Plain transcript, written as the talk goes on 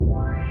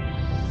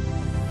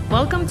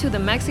Welcome to the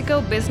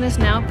Mexico Business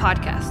Now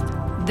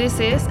podcast.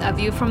 This is A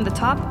View from the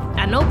Top,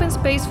 an open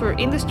space for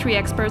industry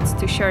experts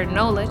to share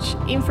knowledge,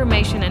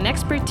 information, and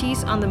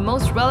expertise on the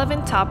most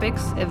relevant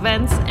topics,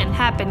 events, and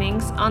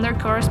happenings on their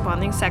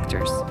corresponding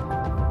sectors.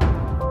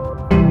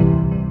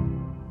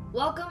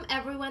 Welcome,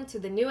 everyone, to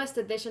the newest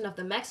edition of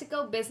the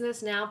Mexico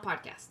Business Now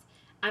podcast.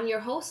 I'm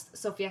your host,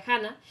 Sofia,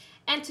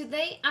 and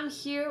today I'm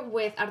here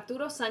with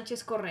Arturo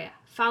Sánchez Correa,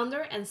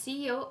 founder and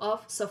CEO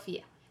of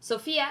Sofia.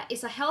 Sofia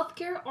is a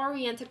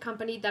healthcare-oriented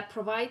company that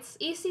provides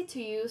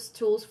easy-to-use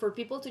tools for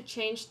people to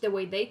change the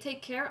way they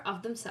take care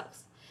of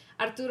themselves.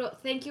 Arturo,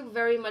 thank you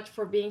very much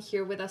for being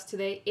here with us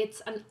today.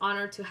 It's an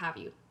honor to have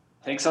you.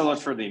 Thanks a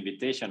lot for the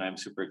invitation. I'm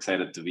super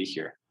excited to be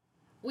here.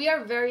 We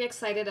are very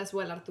excited as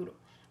well, Arturo.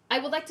 I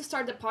would like to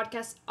start the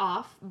podcast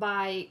off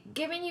by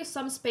giving you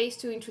some space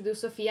to introduce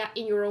Sofia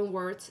in your own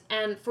words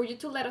and for you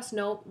to let us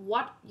know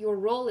what your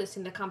role is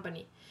in the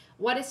company.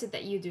 What is it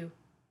that you do?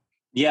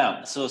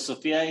 Yeah, so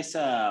Sofia is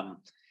a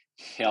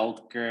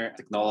healthcare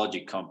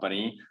technology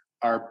company.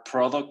 Our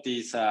product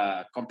is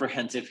a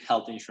comprehensive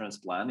health insurance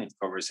plan. It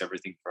covers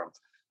everything from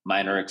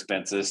minor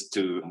expenses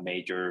to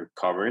major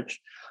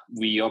coverage.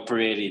 We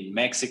operate in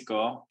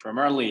Mexico,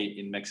 primarily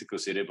in Mexico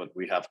City, but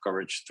we have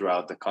coverage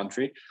throughout the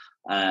country.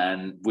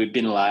 And we've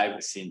been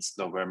live since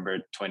November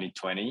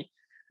 2020.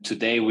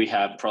 Today, we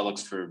have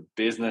products for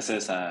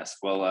businesses as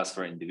well as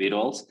for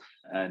individuals.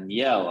 And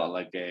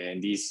in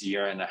this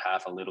year and a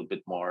half, a little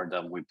bit more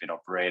that we've been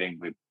operating,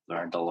 we've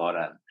learned a lot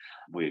and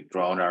we've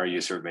grown our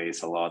user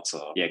base a lot.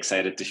 So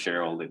excited to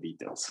share all the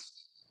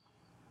details.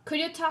 Could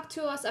you talk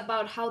to us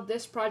about how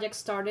this project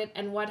started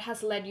and what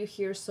has led you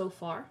here so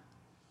far?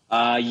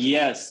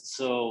 Yes.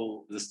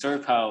 So the story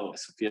of how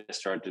Sofia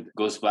started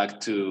goes back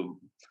to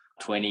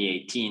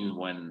 2018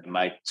 when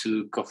my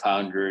two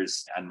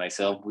co-founders and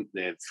myself,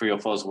 the three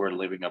of us were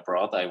living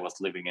abroad. I was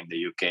living in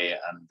the UK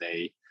and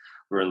they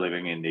were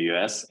living in the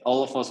US.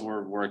 All of us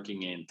were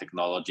working in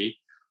technology.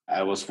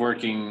 I was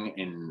working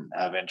in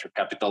a venture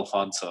capital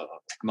fund, so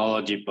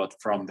technology, but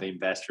from the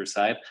investor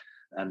side.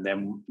 And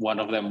then one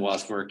of them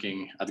was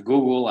working at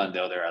Google and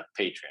the other at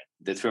Patreon.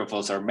 The three of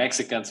us are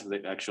Mexicans.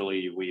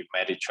 Actually, we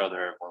met each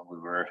other when we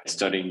were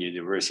studying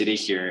university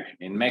here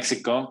in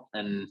Mexico.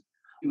 And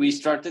we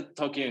started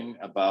talking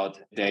about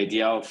the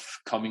idea of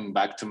coming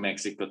back to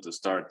Mexico to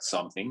start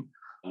something.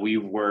 We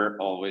were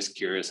always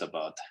curious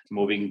about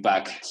moving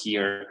back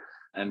here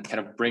and kind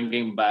of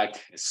bringing back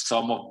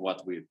some of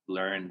what we've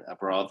learned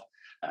abroad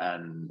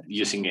and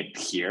using it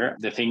here.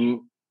 The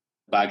thing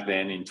back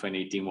then in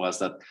 2018 was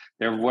that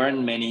there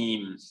weren't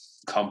many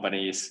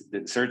companies,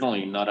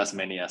 certainly not as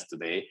many as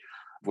today,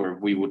 where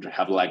we would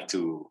have liked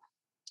to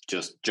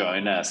just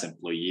join as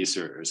employees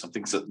or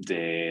something. So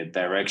the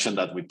direction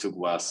that we took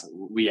was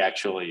we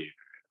actually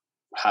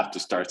have to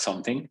start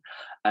something.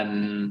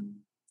 And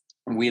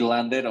we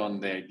landed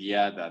on the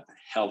idea that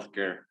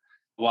healthcare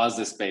was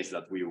the space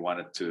that we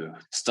wanted to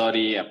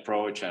study,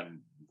 approach, and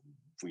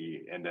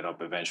we ended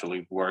up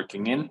eventually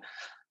working in.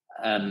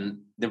 And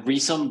the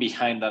reason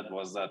behind that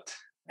was that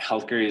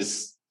healthcare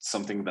is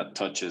something that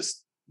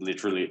touches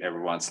literally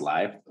everyone's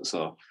life.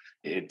 So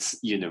it's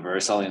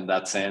universal in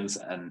that sense.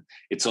 And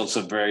it's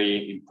also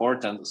very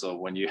important. So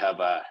when you have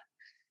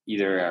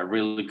either a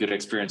really good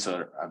experience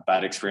or a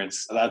bad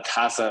experience, that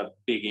has a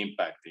big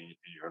impact in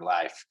your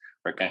life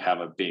or can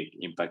have a big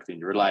impact in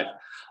your life.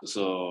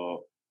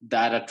 So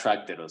that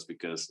attracted us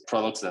because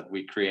products that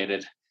we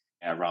created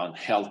around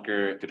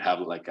healthcare could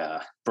have like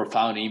a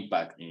profound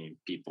impact in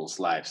people's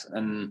lives.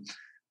 And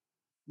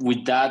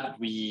with that,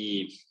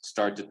 we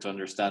started to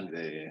understand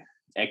the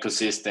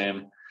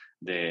ecosystem,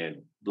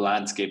 the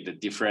landscape, the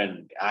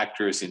different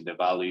actors in the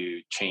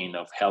value chain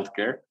of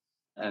healthcare.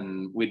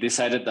 And we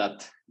decided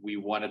that we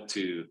wanted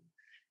to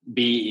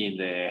be in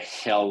the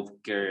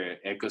healthcare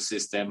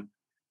ecosystem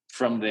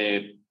from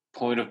the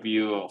point of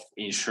view of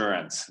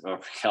insurance,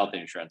 of health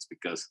insurance,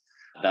 because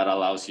that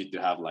allows you to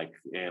have like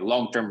a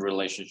long-term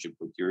relationship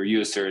with your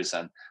users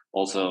and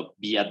also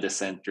be at the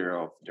center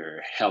of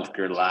their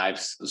healthcare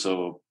lives.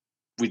 So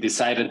we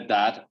decided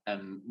that,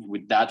 and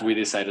with that, we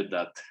decided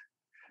that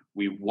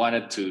we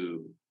wanted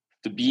to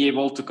be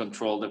able to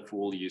control the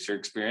full user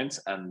experience.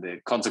 And the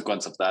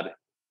consequence of that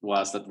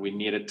was that we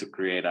needed to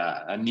create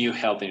a new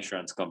health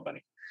insurance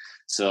company.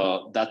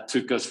 So that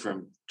took us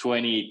from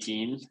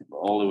 2018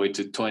 all the way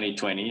to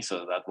 2020.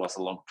 So that was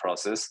a long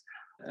process.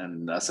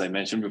 And as I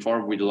mentioned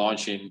before, we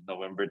launched in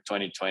November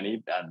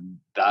 2020. And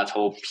that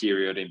whole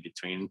period in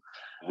between,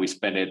 we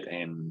spent it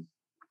in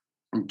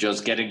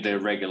just getting the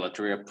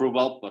regulatory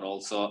approval, but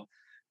also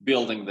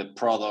building the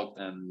product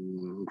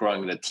and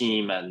growing the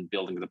team and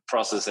building the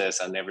processes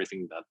and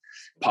everything that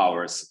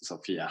powers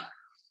Sofia.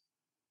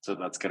 So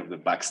that's kind of the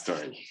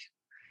backstory.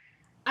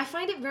 I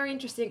find it very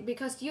interesting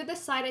because you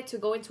decided to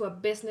go into a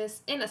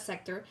business in a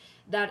sector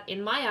that,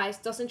 in my eyes,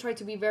 doesn't try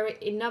to be very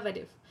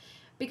innovative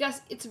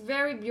because it's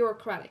very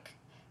bureaucratic.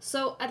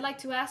 So I'd like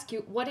to ask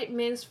you what it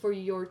means for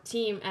your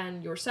team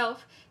and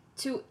yourself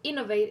to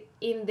innovate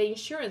in the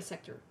insurance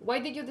sector. Why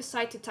did you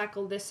decide to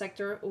tackle this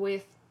sector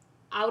with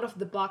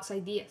out-of-the-box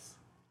ideas?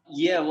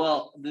 Yeah,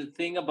 well, the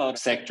thing about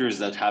sectors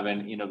that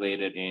haven't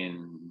innovated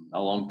in a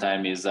long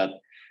time is that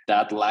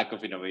lack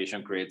of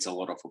innovation creates a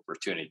lot of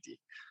opportunity.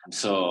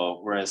 So,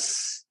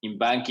 whereas in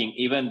banking,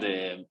 even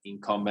the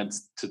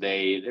incumbents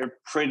today, they're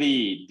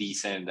pretty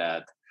decent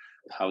at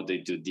how they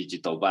do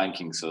digital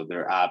banking. So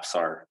their apps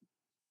are,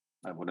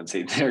 I wouldn't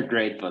say they're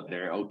great, but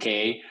they're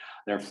okay.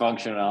 They're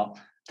functional.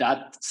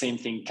 That same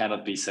thing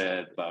cannot be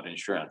said about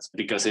insurance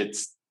because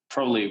it's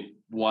probably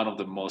one of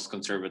the most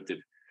conservative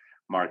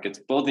markets,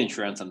 both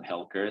insurance and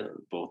healthcare,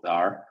 both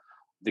are.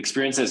 The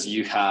experiences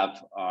you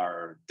have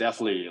are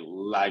definitely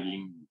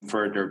lagging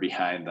further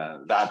behind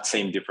that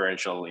same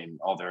differential in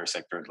other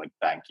sectors like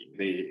banking.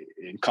 The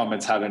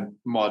incumbents haven't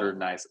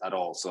modernized at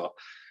all. So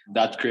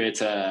that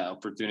creates an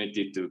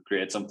opportunity to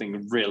create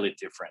something really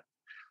different.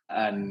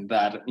 And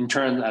that in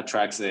turn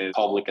attracts the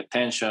public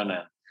attention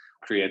and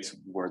creates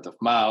word of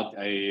mouth.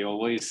 I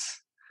always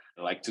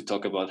like to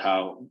talk about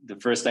how the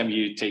first time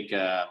you take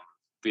a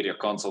video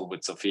consult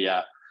with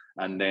Sofia,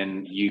 and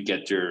then you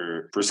get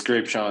your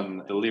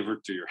prescription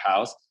delivered to your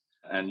house,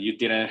 and you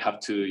didn't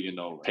have to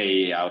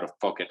pay out of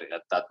pocket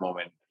at that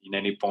moment in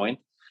any point,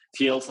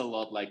 feels a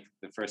lot like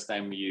the first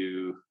time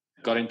you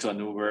got into an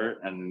Uber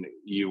and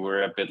you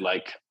were a bit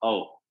like,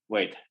 oh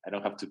wait, I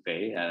don't have to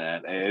pay.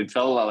 And it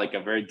felt like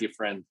a very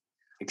different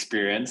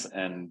experience.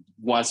 And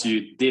once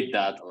you did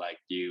that, like,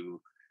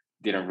 you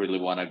didn't really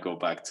want to go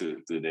back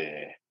to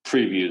the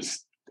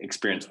previous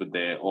experience with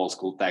the old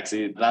school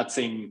taxi. That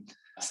same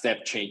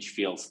step change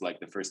feels like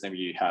the first time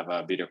you have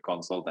a video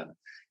consult and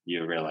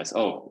you realize,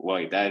 oh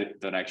wait, I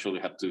don't actually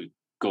have to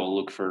go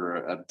look for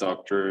a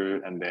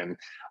doctor and then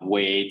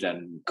wait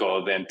and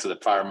go then to the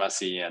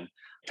pharmacy and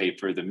pay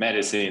for the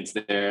medicines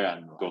there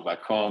and go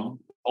back home.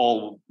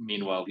 All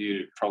meanwhile,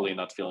 you're probably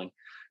not feeling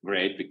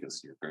great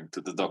because you're going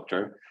to the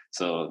doctor.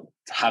 So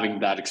having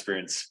that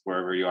experience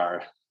wherever you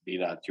are, be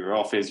that your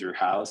office, your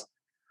house,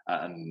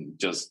 and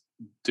just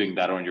doing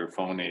that on your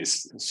phone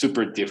is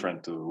super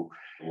different to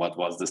what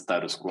was the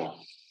status quo.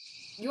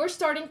 You're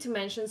starting to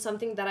mention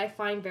something that I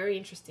find very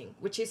interesting,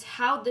 which is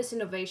how this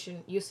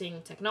innovation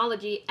using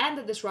technology and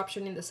the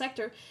disruption in the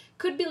sector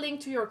could be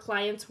linked to your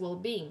client's well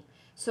being.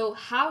 So,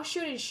 how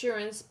should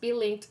insurance be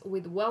linked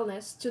with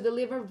wellness to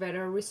deliver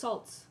better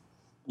results?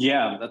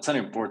 Yeah, that's an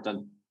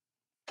important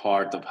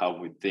part of how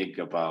we think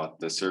about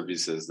the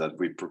services that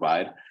we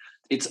provide.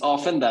 It's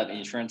often that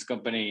insurance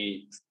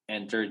companies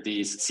enter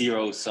this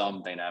zero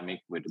sum dynamic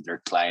with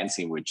their clients,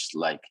 in which,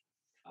 like,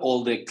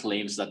 all the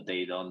claims that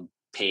they don't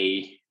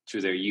pay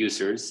to their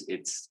users,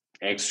 it's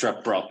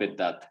extra profit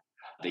that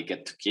they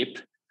get to keep.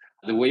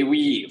 The way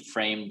we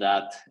frame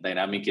that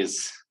dynamic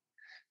is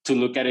to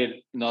look at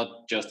it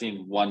not just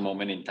in one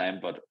moment in time,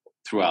 but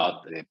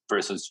throughout the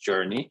person's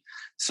journey.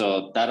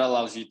 So that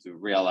allows you to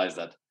realize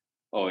that,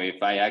 oh,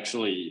 if I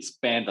actually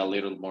spend a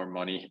little more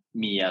money,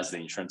 me as the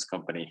insurance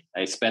company,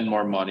 I spend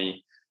more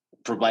money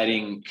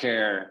providing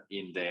care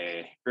in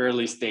the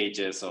early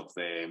stages of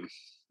the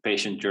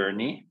patient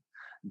journey,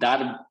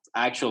 that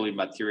actually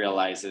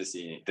materializes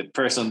in the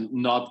person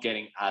not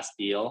getting as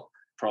ill.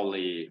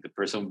 Probably the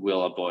person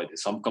will avoid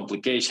some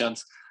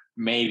complications,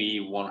 maybe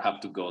won't have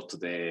to go to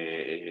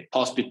the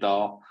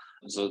hospital.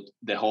 So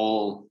the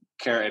whole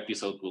care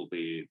episode will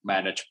be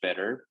managed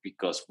better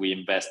because we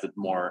invested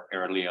more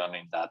early on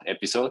in that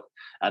episode.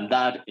 And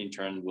that in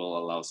turn will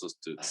allow us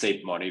to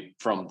save money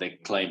from the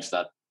claims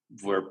that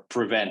were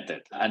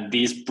prevented. And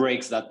this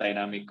breaks that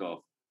dynamic of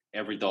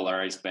every dollar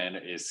I spend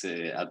is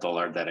a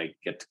dollar that I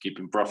get to keep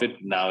in profit.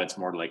 Now it's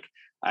more like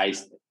I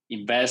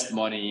invest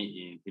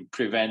money in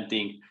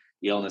preventing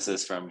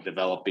illnesses from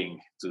developing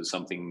to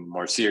something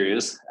more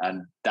serious.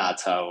 And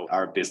that's how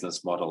our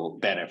business model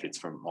benefits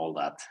from all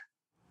that.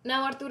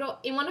 Now, Arturo,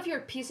 in one of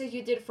your pieces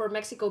you did for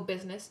Mexico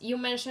Business, you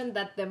mentioned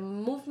that the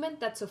movement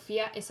that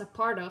Sofia is a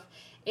part of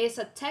is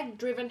a tech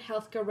driven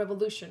healthcare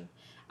revolution.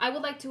 I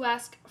would like to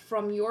ask,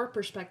 from your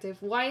perspective,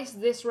 why is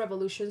this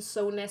revolution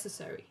so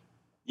necessary?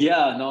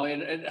 Yeah, no,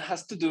 it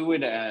has to do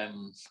with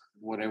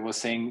what I was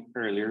saying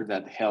earlier,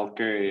 that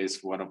healthcare is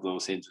one of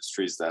those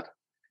industries that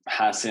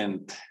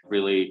hasn't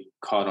really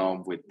caught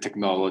on with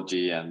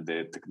technology and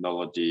the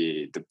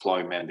technology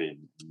deployment in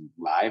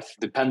life.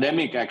 The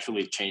pandemic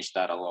actually changed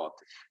that a lot.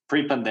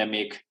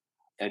 Pre-pandemic,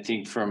 I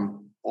think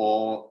from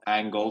all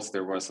angles,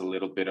 there was a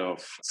little bit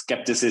of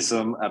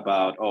skepticism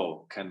about,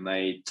 oh, can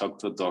I talk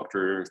to a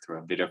doctor through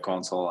a video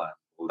console? And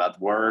will that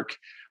work?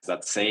 Is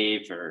that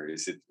safe or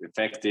is it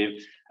effective?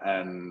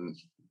 And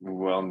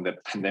when the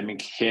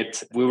pandemic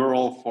hit, we were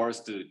all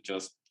forced to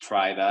just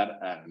try that.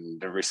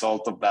 And the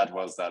result of that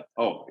was that,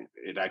 oh,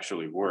 it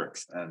actually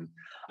works. And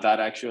that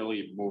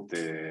actually moved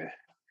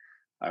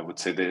I would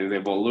say, the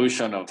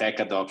evolution of tech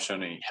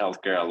adoption in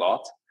healthcare a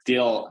lot.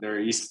 Still, there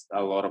is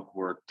a lot of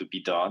work to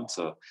be done.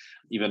 So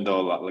even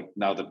though like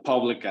now the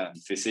public and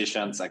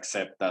physicians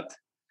accept that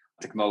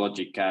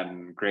technology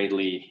can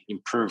greatly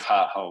improve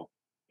how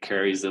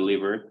care is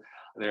delivered,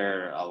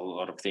 there are a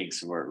lot of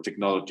things where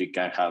technology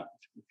can have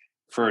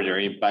further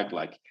impact,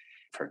 like,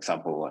 for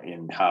example,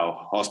 in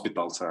how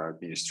hospitals are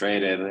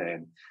administrated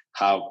and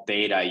how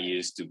data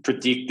used to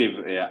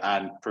predictive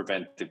and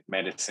preventive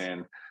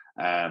medicine,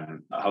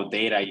 how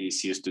data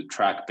is used to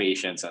track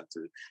patients and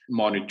to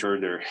monitor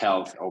their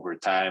health over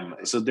time.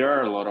 So there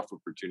are a lot of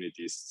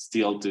opportunities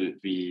still to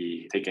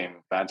be taken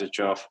advantage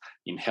of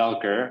in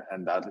healthcare,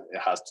 and that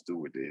has to do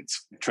with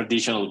its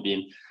traditional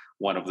being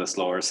one of the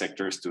slower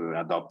sectors to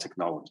adopt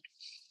technology.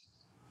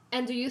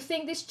 And do you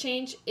think this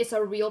change is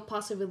a real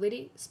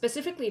possibility,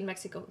 specifically in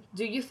Mexico?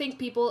 Do you think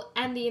people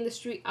and the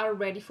industry are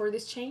ready for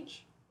this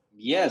change?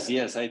 Yes.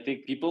 I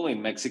think people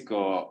in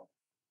Mexico,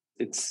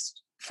 it's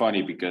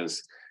funny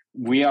because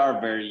we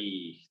are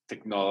very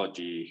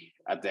technology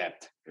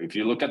adept. If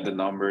you look at the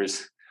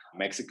numbers,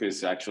 Mexico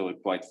is actually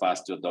quite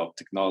fast to adopt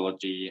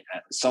technology.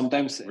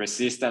 Sometimes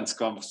resistance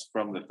comes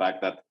from the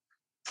fact that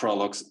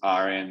products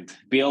aren't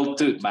built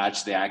to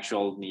match the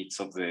actual needs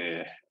of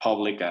the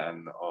public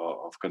and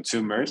of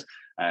consumers,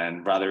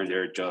 and rather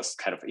they're just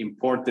kind of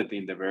imported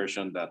in the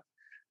version that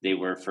they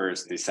were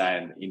first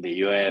designed in the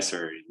US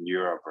or in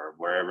Europe or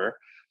wherever.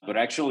 But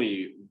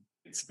actually,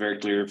 it's very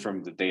clear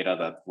from the data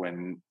that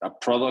when a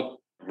product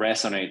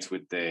resonates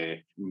with the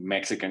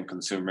Mexican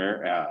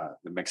consumer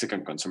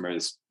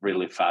is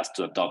really fast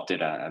to adopt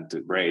it and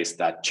to raise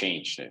that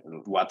change.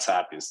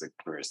 WhatsApp is the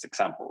clearest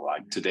example.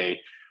 Like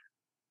today,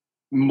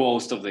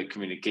 most of the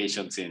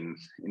communications in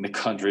the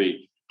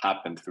country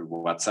happen through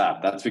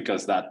WhatsApp. That's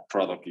because that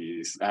product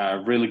is a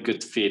really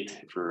good fit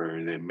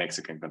for the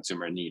Mexican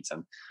consumer needs.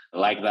 And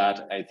like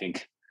that, I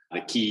think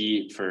the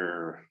key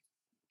for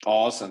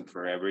us and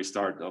for every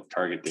startup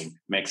targeting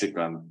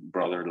Mexico and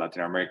broader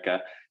Latin America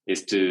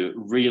is to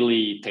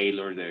really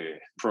tailor the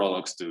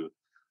products to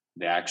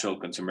the actual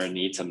consumer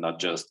needs and not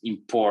just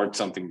import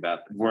something that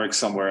works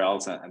somewhere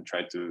else and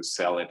try to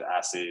sell it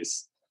as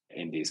is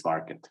in this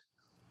market.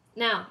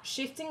 Now,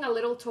 shifting a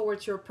little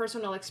towards your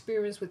personal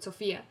experience with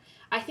Sofia,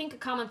 I think a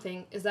common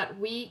thing is that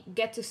we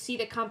get to see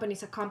the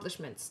company's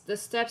accomplishments, the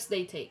steps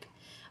they take,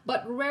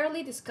 but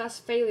rarely discuss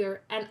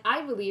failure, and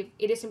I believe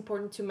it is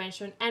important to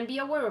mention and be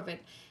aware of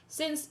it,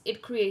 since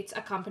it creates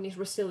a company's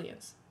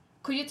resilience.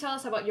 Could you tell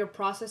us about your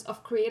process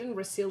of creating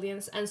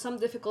resilience and some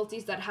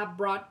difficulties that have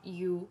brought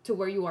you to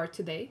where you are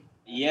today?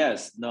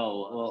 Yes,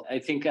 no. Well, I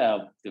think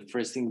the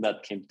first thing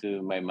that came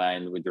to my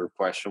mind with your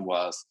question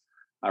was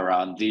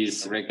around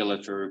this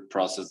regulatory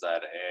process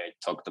that I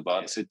talked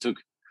about. So it took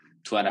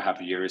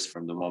 2.5 years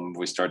from the moment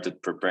we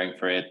started preparing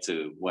for it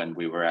to when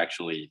we were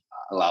actually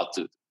allowed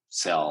to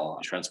sell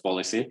insurance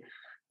policy.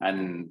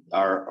 And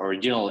our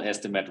original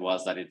estimate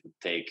was that it would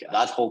take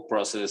that whole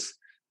process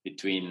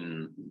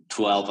between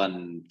 12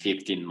 and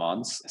 15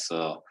 months.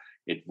 So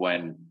it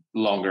went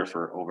longer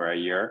for over a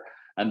year.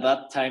 And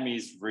that time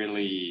is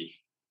really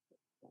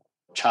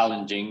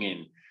challenging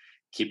in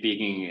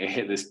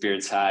keeping the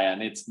spirits high.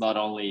 And it's not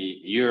only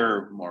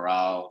your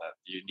morale that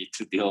you need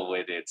to deal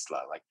with, it's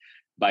like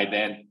by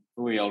then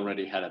we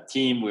already had a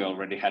team, we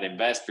already had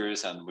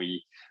investors, and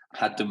we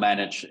had to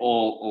manage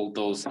all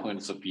those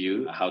points of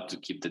view, how to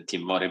keep the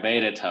team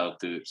motivated, how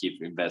to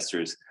keep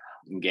investors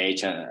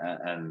engaged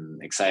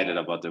and excited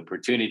about the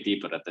opportunity,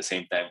 but at the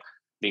same time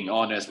being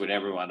honest with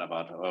everyone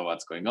about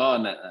what's going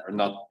on, or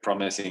not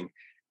promising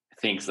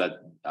things that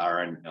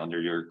aren't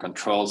under your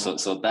control.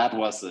 So that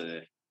was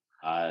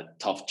a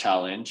tough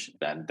challenge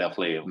and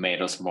definitely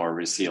made us more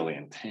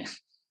resilient.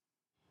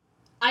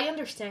 I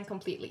understand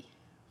completely.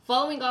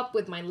 Following up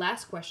with my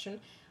last question,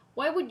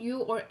 why would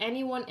you or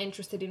anyone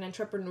interested in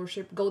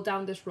entrepreneurship go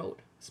down this road,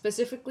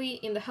 specifically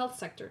in the health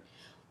sector?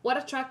 What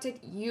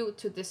attracted you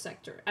to this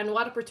sector, and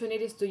what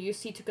opportunities do you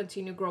see to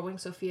continue growing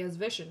Sofia's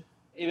vision?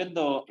 Even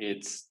though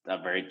it's a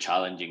very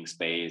challenging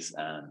space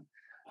and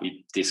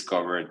we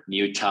discovered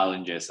new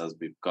challenges as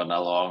we've gone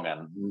along,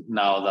 and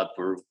now that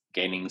we're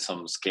gaining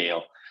some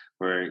scale,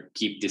 we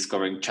keep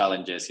discovering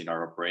challenges in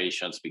our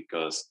operations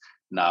because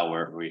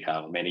now we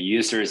have many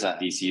users, and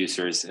these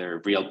users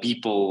are real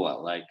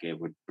people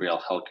with real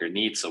healthcare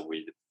needs. So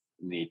we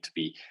need to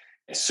be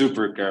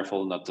super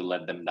careful not to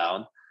let them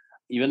down.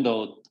 Even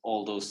though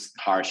all those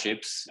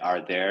hardships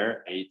are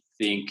there, I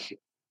think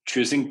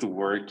choosing to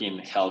work in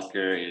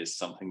healthcare is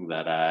something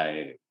that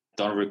I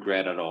don't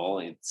regret at all.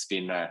 It's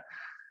been a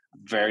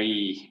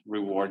very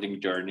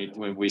rewarding journey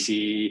when we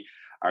see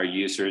our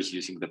users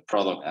using the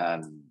product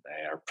and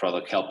our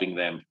product helping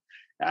them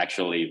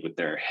actually with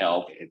their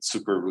health. It's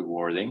super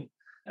rewarding.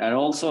 And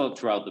also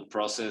throughout the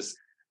process,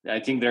 I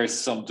think there's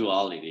some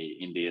duality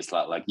in this.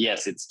 Like,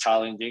 yes, it's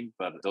challenging,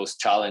 but those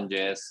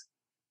challenges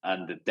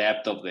and the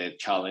depth of the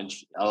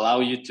challenge allow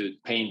you to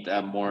paint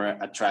a more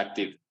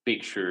attractive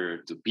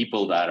picture to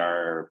people that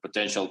are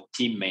potential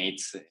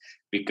teammates,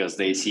 because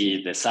they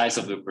see the size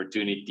of the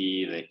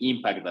opportunity, the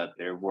impact that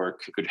their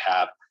work could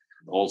have.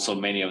 Also,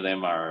 many of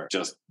them are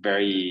just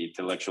very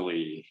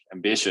intellectually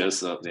ambitious.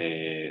 So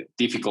the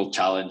difficult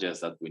challenges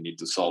that we need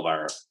to solve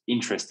are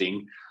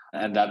interesting.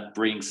 And that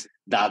brings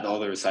that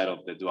other side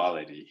of the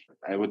duality.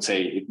 I would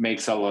say it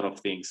makes a lot of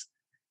things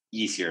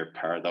easier,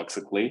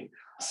 paradoxically.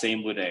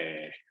 Same with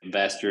the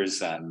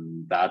investors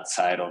and that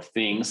side of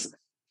things.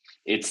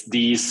 It's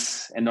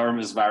this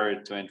enormous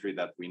barrier to entry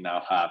that we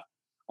now have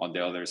on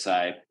the other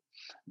side.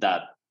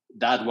 that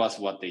was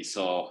what they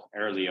saw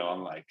early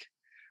on. Like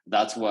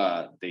that's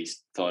what they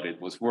thought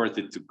it was worth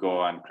it to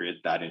go and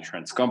create that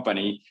insurance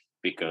company,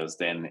 because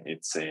then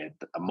it's a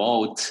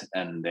moat,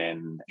 and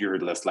then you're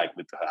less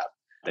likely to have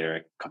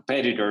their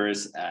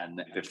competitors.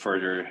 And the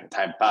further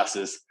time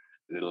passes,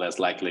 the less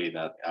likely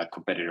that a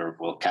competitor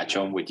will catch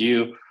on with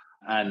you.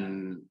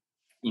 And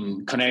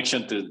in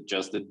connection to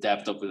just the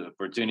depth of the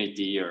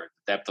opportunity or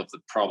depth of the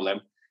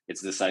problem,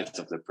 it's the size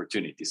of the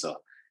opportunity. So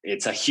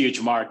it's a huge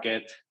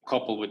market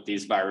coupled with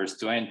these barriers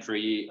to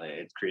entry.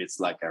 It creates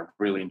like a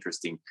really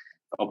interesting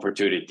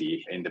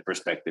opportunity in the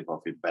perspective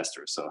of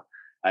investors. So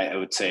I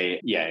would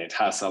say, yeah, it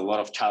has a lot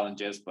of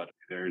challenges, but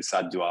there's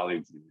a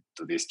duality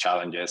to these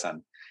challenges,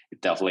 and it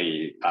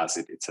definitely has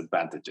its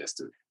advantages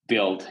to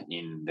build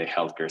in the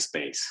healthcare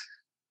space.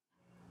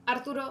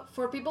 Arturo,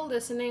 for people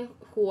listening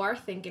who are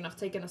thinking of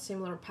taking a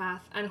similar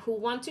path and who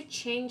want to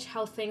change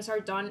how things are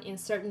done in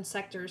certain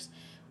sectors,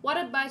 what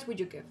advice would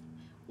you give?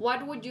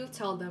 What would you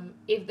tell them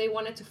if they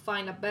wanted to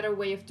find a better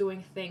way of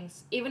doing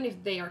things, even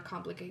if they are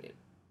complicated?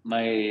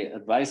 My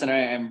advice, and I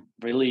am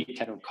really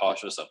kind of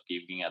cautious of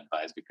giving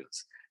advice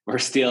because we're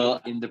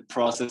still in the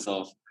process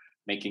of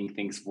making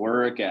things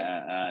work.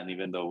 And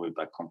even though we've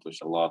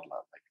accomplished a lot,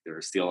 like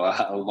there's still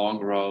a long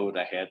road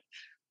ahead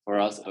for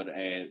us. But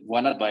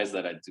one advice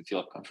that I do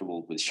feel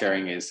comfortable with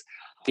sharing is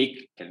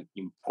pick an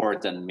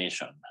important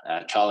mission,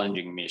 a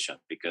challenging mission,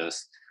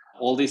 because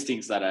all these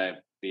things that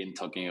I've been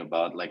talking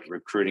about, like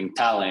recruiting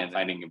talent,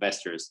 finding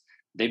investors,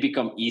 they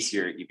become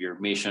easier if your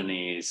mission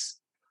is,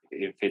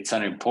 if it's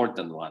an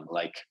important one.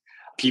 Like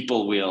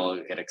people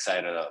will get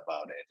excited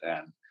about it.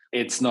 And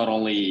it's not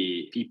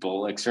only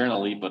people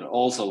externally, but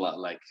also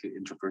like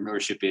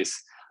entrepreneurship is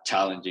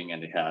challenging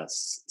and it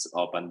has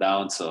up and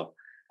down. So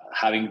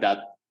having that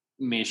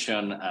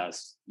mission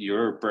as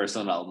your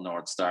personal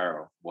North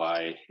Star of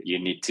why you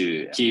need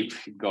to keep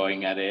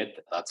going at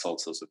it, that's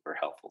also super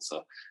helpful.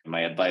 So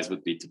my advice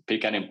would be to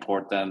pick an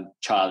important,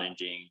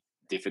 challenging,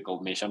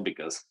 difficult mission,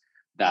 because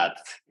that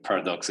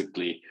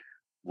paradoxically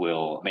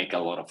will make a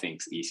lot of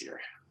things easier.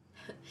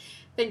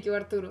 Thank you,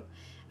 Arturo.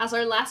 As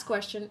our last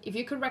question, if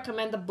you could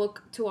recommend a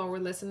book to our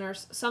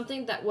listeners,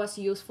 something that was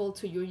useful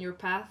to you in your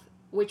path,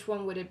 which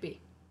one would it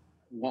be?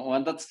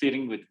 One that's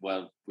fitting with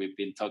what we've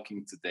been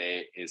talking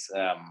today is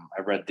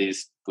I read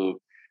this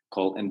book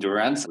called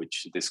Endurance,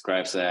 which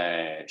describes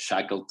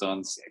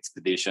Shackleton's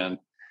expedition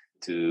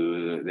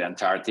to the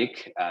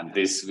Antarctic. And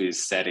this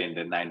was set in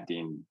the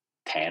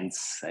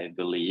 1910s, I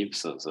believe,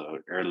 so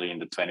early in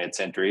the 20th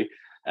century,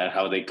 and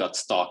how they got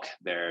stuck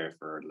there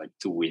for like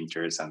 2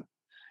 winters. And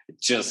it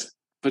just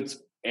puts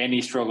any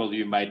struggle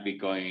you might be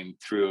going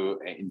through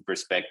in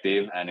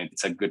perspective. And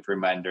it's a good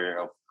reminder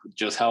of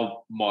just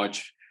how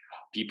much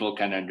people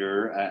can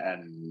endure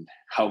and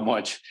how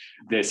much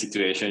the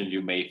situation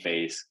you may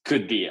face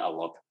could be a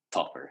lot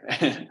tougher.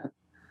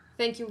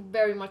 Thank you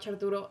very much,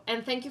 Arturo.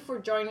 And thank you for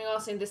joining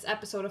us in this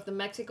episode of the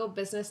Mexico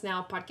Business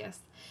Now podcast.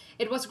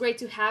 It was great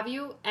to have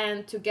you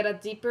and to get a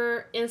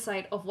deeper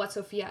insight of what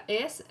Sofia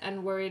is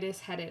and where it is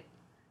headed.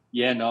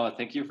 Yeah, no,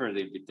 thank you for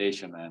the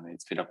invitation, and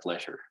it's been a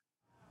pleasure.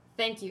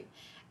 Thank you.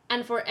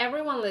 And for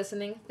everyone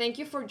listening, thank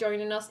you for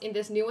joining us in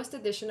this newest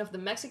edition of the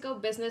Mexico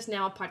Business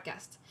Now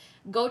podcast.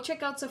 Go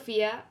check out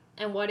Sofia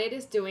and what it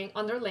is doing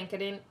on their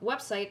LinkedIn,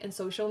 website, and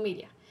social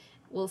media.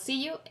 We'll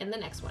see you in the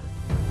next one.